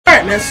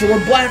Alright man, so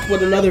we're back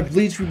with another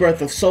Bleach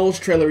Rebirth of Souls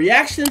trailer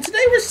reaction.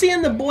 Today we're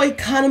seeing the boy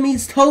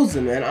Kaname's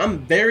Tosen, man. I'm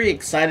very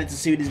excited to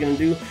see what he's gonna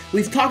do.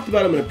 We've talked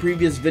about him in a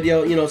previous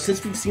video. You know,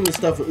 since we've seen the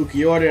stuff with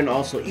Ukiora and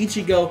also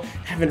Ichigo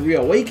having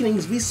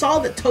reawakenings, we saw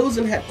that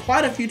Tosen had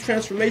quite a few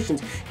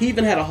transformations. He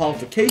even had a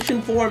holification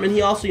form, and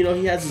he also, you know,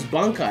 he has his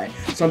Bankai.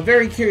 So I'm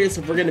very curious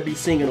if we're gonna be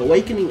seeing an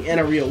awakening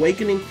and a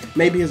reawakening.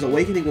 Maybe his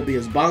awakening will be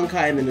his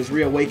Bankai, and then his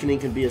reawakening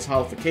can be his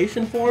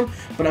holification form.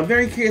 But I'm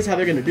very curious how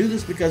they're gonna do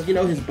this because, you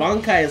know, his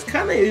Bankai is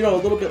kind of, you know,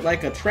 a little bit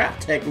like a trap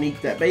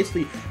technique that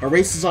basically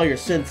erases all your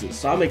senses.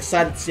 So I'm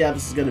excited to see how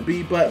this is going to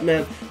be. But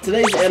man,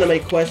 today's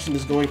anime question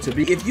is going to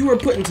be, if you were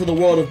put into the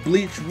world of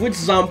Bleach, which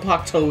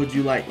Zanpakuto would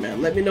you like,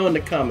 man? Let me know in the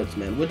comments,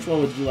 man. Which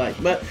one would you like?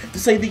 But to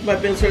say think my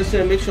Ben Sir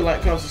said, make sure to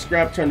like, comment,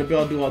 subscribe, turn the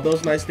bell, do all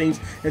those nice things.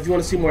 And if you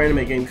want to see more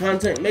anime game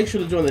content, make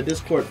sure to join the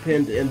Discord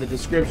pinned in the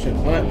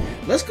description. But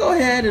let's go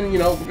ahead and, you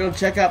know, we're going to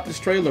check out this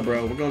trailer,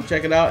 bro. We're going to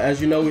check it out.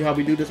 As you know, how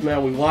we do this,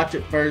 man. We watch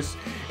it first,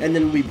 and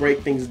then we break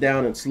things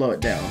down and slow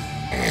it down.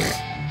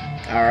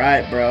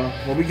 Alright, bro.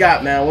 What we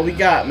got, man? What we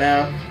got,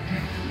 man?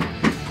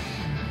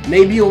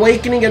 Maybe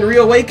awakening and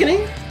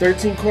reawakening?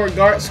 13 core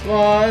guard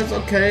squads.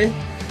 Okay.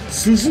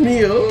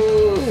 Susumi.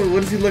 Oh,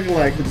 what is he looking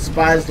like? Who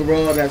despises the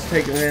world that's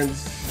taken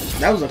hands.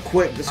 That was a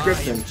quick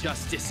description. I am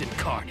justice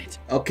incarnate.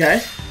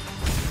 Okay.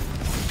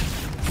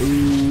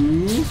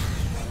 Ooh.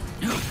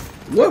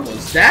 What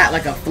was that?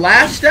 Like a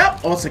flash step?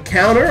 Oh, it's a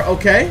counter.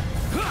 Okay.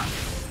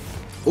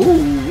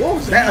 Ooh, what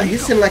was that?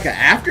 He's in like an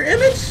after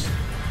image?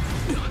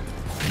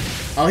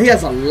 Oh, he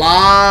has a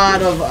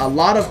lot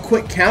of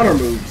quick counter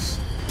moves.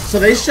 So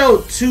they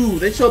showed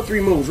three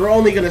moves. We're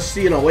only gonna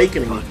see an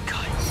awakening.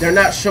 They're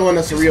not showing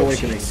us a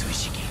reawakening.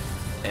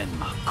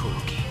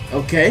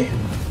 Okay.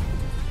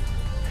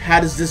 How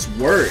does this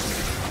work?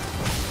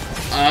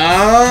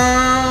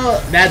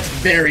 That's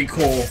very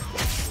cool.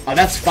 Oh,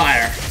 that's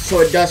fire.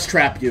 So it does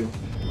trap you.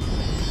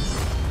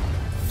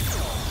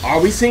 Are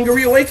we seeing a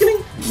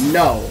reawakening?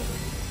 No.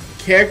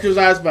 Character's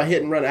eyes by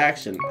hit and run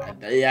action.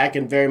 Yeah, I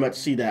can very much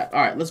see that.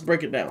 Alright, let's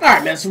break it down.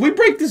 Alright, man, so we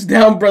break this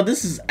down, bro.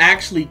 This is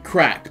actually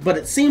cracked. But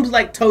it seems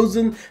like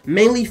Tosen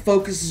mainly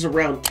focuses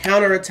around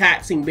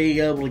counterattacks and being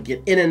able to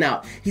get in and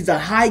out. He's a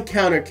high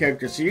counter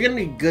character, so you're going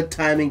to need good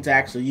timing to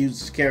actually use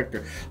this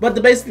character. But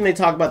the basic thing they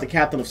talk about, the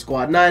captain of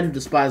Squad 9, who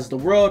despises the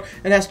world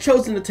and has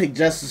chosen to take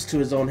justice to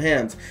his own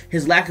hands.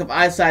 His lack of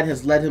eyesight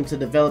has led him to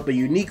develop a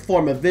unique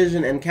form of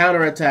vision and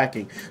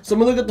counterattacking. So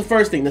I'm going to look at the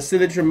first thing, the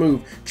signature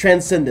move,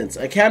 Transcendence.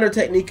 A counter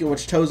technique in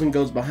which Tosen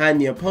goes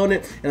behind the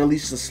opponent and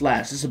unleashes a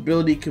slash. This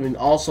ability can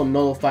also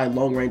nullify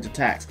long-range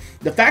attacks.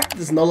 The fact that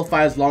this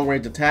nullifies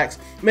long-range attacks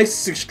makes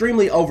this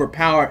extremely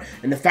overpowered,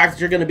 and the fact that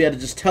you're going to be able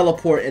to just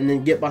teleport and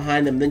then get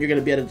behind them, then you're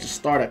going to be able to just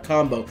start a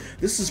combo.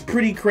 This is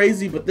pretty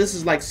crazy, but this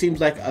is like, seems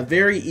like a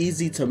very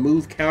easy to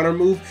move counter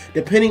move,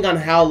 depending on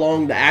how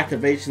long the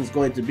activation is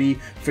going to be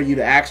for you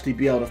to actually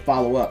be able to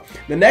follow up.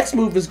 The next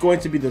move is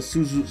going to be the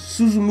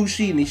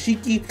Suzumushi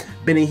Nishiki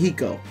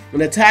Benihiko,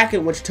 an attack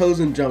in which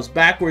Tosen jumps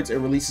backwards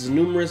and releases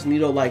numerous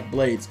needle-like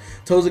blades.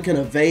 Tosen can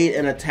evade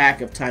and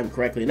attack if timed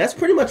correctly, and that's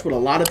pretty much what a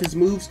lot of his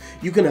moves,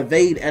 you can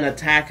evade and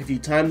attack if you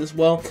time this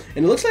well,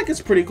 and it looks like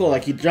it's pretty cool.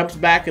 Like, he jumps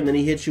back and then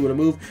he hits you with a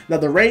move. Now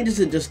the range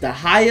isn't just the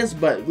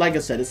highest, but like I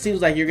said, it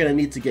seems like you're gonna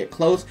need to get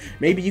close.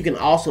 Maybe you can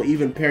also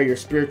even pair your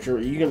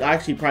spiritual, you can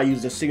actually probably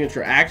use the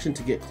signature action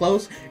to get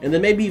close, and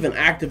then maybe even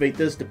activate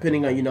this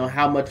depending on, you know,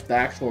 how much the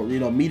actual, you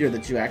know, meter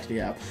that you actually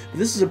have. But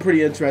this is a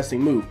pretty interesting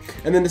move.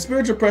 And then the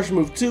spiritual pressure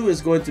move 2 is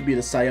going to be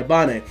the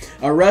Sayabane,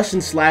 a rush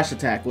and slash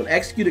attack. When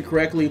executed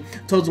correctly,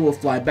 Tosen will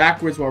fly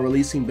backwards while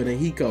releasing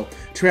Benihiko,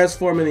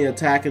 transforming the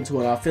attack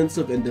into an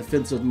offensive and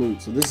defensive move.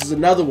 So this is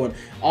another one.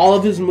 All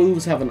of his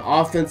moves have an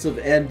offensive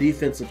and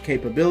defensive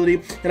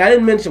capability. And I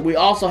didn't mention, we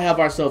also have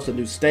ourselves a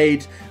new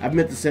stage. I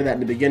meant to say that in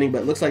the beginning,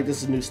 but it looks like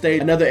this is a new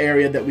stage, another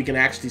area that we can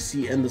actually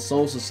see in the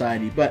Soul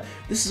Society. But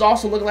this is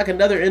also looking like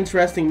another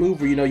interesting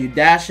move where, you know, you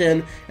dash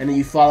in and then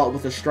you follow it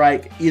with a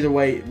strike. Either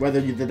way,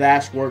 whether the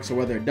dash works or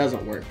whether it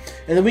doesn't work.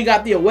 And then we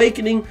got the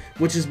Awakening,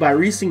 which is by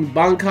releasing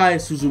Bankai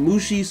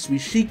Suzumushi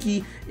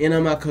Suishiki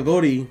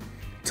Inamakagori.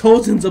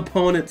 Tosen's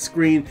opponent's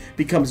screen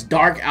becomes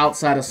dark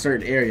outside a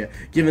certain area,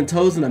 giving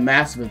Tosen a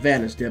massive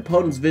advantage. The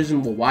opponent's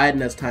vision will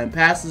widen as time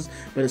passes,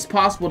 but it's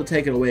possible to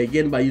take it away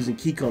again by using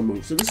Kikon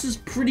moves. So this is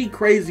pretty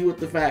crazy with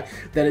the fact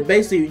that it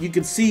basically, you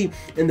can see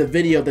in the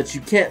video that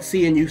you can't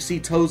see, and you see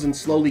Tosen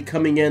slowly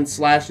coming in,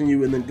 slashing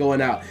you, and then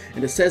going out.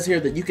 And it says here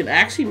that you can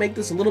actually make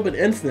this a little bit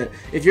infinite.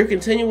 If you're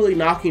continually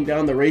knocking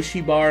down the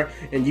Reishi bar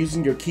and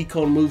using your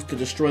Kikon moves to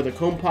destroy the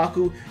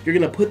Konpaku, you're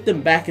going to put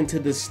them back into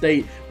this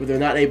state where they're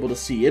not able to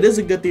see. It is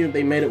a good thing that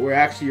they made it where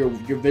actually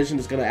your vision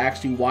is going to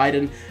actually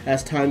widen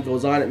as time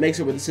goes on. It makes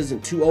it where this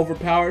isn't too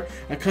overpowered.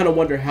 I kind of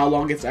wonder how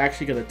long it's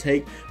actually going to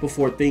take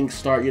before things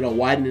start, you know,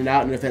 widening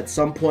out, and if at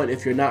some point,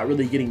 if you're not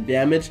really getting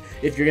damaged,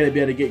 if you're going to be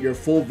able to get your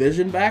full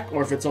vision back,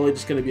 or if it's only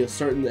just going to be a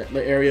certain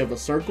area of a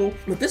circle.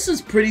 But this is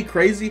pretty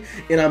crazy,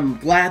 and I'm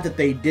glad that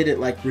they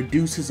didn't like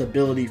reduce his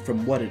ability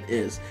from what it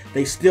is.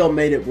 They still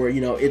made it where,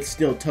 you know, it's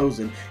still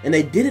Tosen, and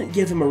they didn't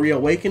give him a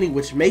reawakening,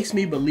 which makes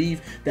me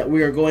believe that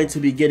we are going to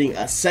be getting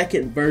a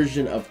second version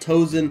version of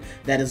Tosen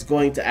that is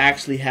going to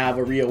actually have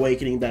a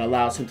reawakening that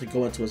allows him to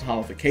go into his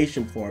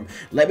holification form.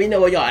 Let me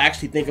know what y'all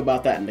actually think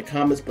about that in the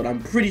comments, but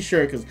I'm pretty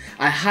sure, because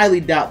I highly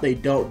doubt they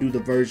don't do the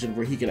version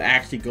where he can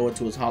actually go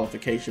into his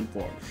holification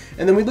form.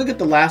 And then we look at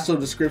the last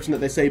little description that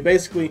they say,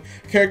 basically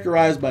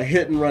characterized by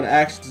hit and run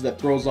actions that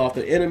throws off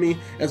the enemy,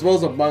 as well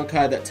as a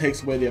Bankai that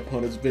takes away the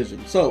opponent's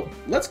vision. So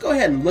let's go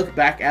ahead and look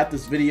back at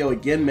this video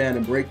again, man,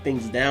 and break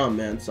things down,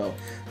 man. So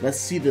let's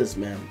see this,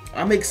 man.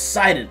 I'm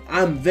excited.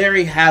 I'm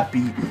very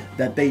happy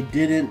that they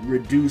didn't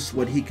reduce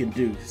what he can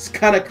do. It's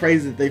kind of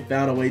crazy that they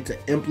found a way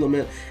to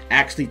implement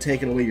actually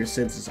taking away your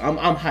senses. I'm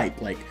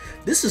hyped. Like,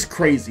 this is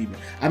crazy, man.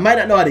 I might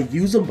not know how to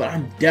use them, but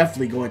I'm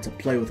definitely going to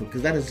play with them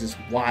because that is just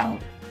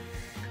wild.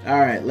 All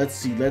right, let's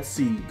see.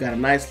 Got a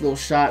nice little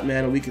shot,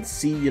 man, and we can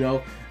see, you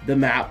know, the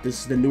map.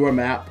 This is the newer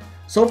map.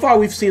 So far,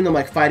 we've seen them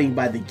like fighting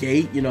by the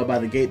gate, you know, by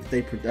the gate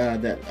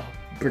that they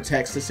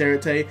protects the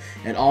Serite,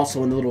 and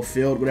also in the little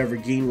field whenever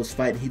Gin was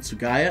fighting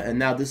Hitsugaya, and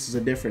now this is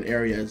a different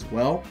area as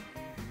well.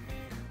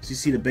 So you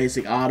see the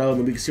basic auto, and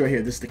then we can see right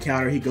here, this is the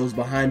counter. He goes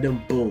behind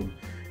him, boom,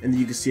 and then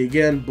you can see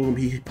again, boom,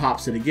 he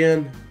pops it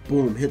again,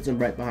 boom, hits him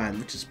right behind,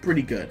 which is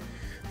pretty good.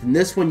 And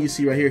this one you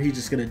see right here, he's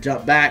just gonna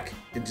jump back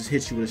and just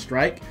hit you with a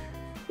strike,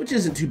 which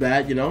isn't too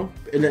bad, you know,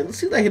 and it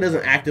seems like it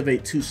doesn't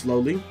activate too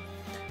slowly.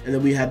 And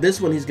then we have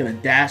this one, he's gonna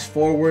dash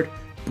forward,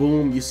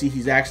 boom, you see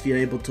he's actually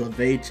able to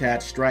evade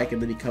Chad's strike,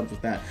 and then he comes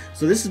with that.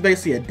 So this is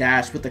basically a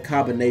dash with the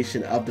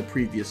combination of the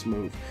previous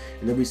move.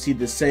 And then we see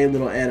the same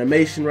little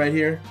animation right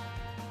here.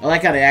 I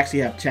like how they actually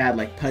have Chad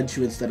like punch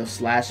you instead of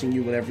slashing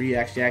you whenever he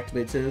actually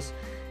activates his.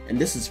 And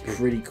this is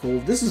pretty cool.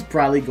 This is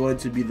probably going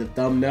to be the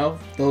thumbnail.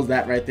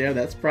 That right there,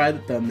 that's probably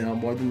the thumbnail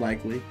more than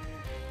likely.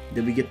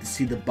 Then we get to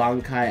see the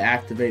Bankai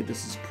activate.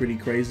 This is pretty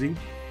crazy.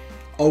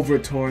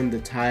 Overturn the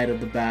tide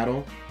of the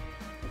battle.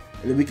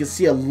 And then we can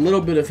see a little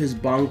bit of his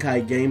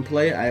Bankai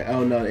gameplay.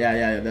 Oh no,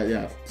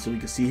 yeah. So we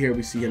can see here,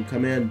 we see him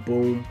come in,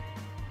 boom.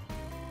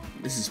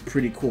 This is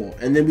pretty cool.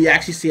 And then we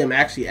actually see him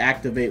actually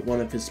activate one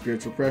of his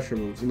spiritual pressure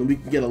moves. And then we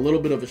can get a little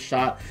bit of a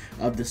shot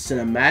of the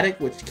cinematic,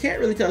 which can't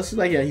really tell. It's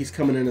like, yeah, he's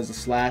coming in as a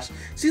slash.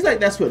 Seems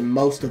like that's what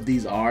most of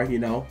these are, you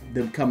know,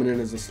 them coming in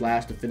as a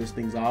slash to finish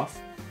things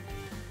off.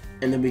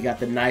 And then we got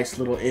the nice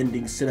little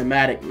ending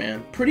cinematic,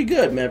 man. Pretty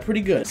good, man,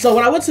 pretty good. So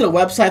when I went to the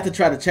website to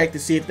try to check to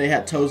see if they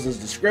had Tosen's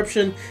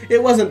description,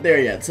 it wasn't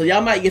there yet. So y'all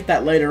might get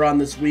that later on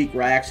this week,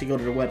 where I actually go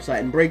to the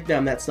website and break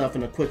down that stuff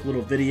in a quick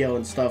little video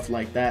and stuff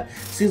like that.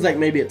 Seems like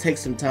maybe it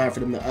takes some time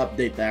for them to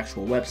update the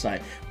actual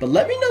website. But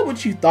let me know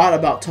what you thought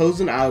about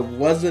Tosen. I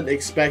wasn't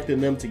expecting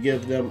them to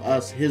give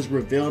us his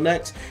reveal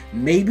next.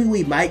 Maybe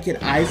we might get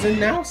Aizen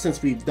now,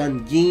 since we've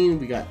done Gin,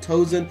 we got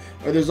Tosen,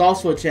 or there's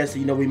also a chance that,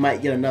 you know, we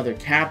might get another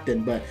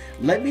captain. But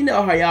let me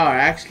know how y'all are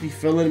actually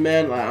feeling,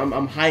 man.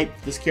 I'm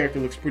hyped. This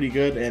character looks pretty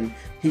good, and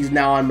he's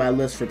now on my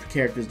list for the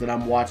characters that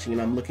I'm watching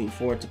and I'm looking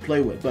forward to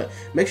play with. But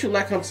make sure to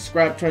like, comment,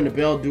 subscribe, turn the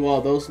bell, do all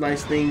those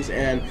nice things,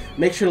 and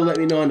make sure to let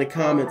me know in the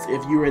comments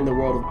if you were in the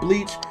world of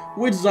Bleach,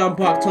 which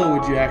Zanpakuto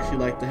would you actually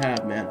like to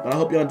have, man. But I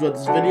hope you all enjoyed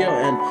this video,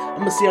 and I'm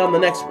gonna see you on the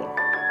next one.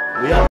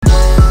 We out.